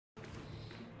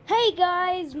Hey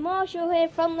guys, Marshall here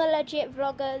from the Legit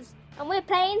Vloggers, and we're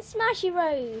playing Smashy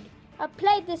Road. I've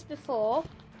played this before.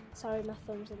 Sorry, my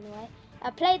thumb's in the way.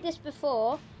 I played this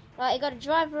before. Like, you got to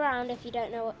drive around if you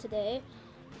don't know what to do,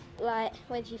 like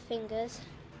with your fingers,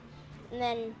 and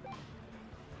then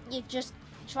you just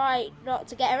try not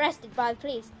to get arrested by the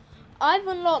police. I've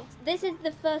unlocked. This is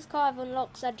the first car I've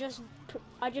unlocked. So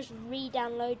I just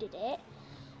re-downloaded it,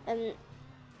 and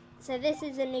so this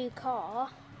is a new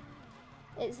car.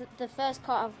 It's the first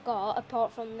car I've got,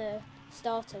 apart from the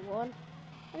starter one,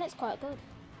 and it's quite good.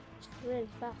 It's really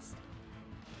fast.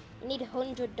 You need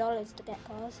 $100 to get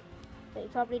cars, but you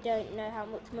probably don't know how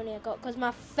much money I got because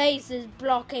my face is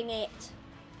blocking it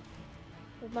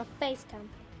with my face cam.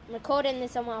 I'm recording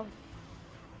this on my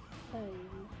phone.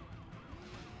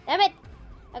 Damn it!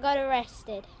 I got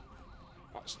arrested.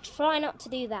 Let's try not to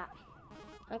do that.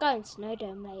 I'm going to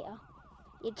Snowdome later.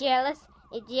 You jealous?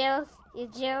 You jealous? You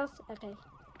jealous? Okay.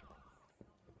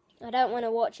 I don't want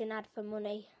to watch an ad for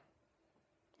money.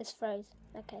 It's froze.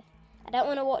 Okay. I don't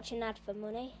want to watch an ad for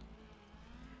money.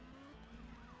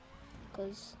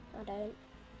 Because I don't.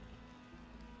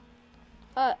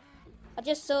 Oh, I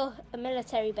just saw a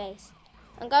military base.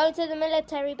 I'm going to the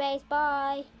military base.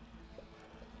 Bye.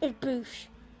 Boosh.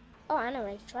 Oh, and a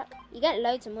racetrack. You get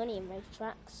loads of money in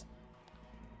racetracks.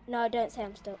 No, don't say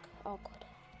I'm stuck. Oh,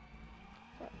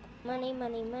 God. Money,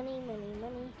 money, money, money,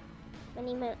 money.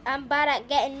 Money, money. I'm bad at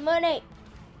getting money.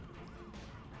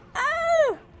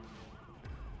 Oh!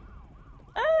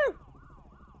 Oh!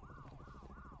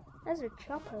 There's a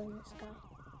chopper in the sky.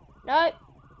 Nope.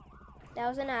 That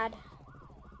was an ad.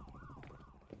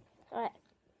 Alright.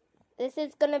 This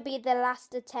is going to be the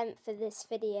last attempt for this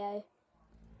video.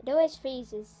 It always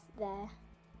freezes there.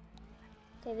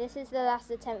 Okay, this is the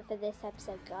last attempt for this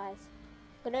episode, guys.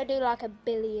 I'm going to do like 1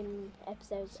 billion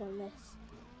episodes on this.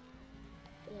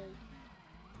 Yeah.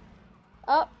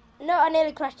 Oh, no, I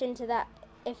nearly crashed into that.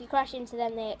 If you crash into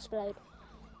them, they explode.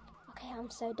 Okay,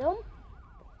 I'm so dumb.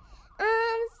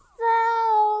 I'm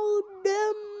so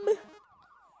dumb.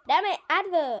 Damn it,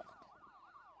 advert.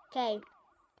 Okay.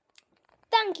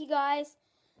 Thank you guys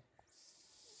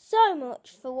so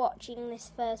much for watching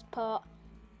this first part.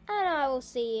 And I will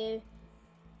see you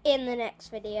in the next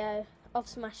video of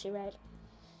Smashy Road.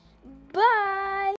 Bye.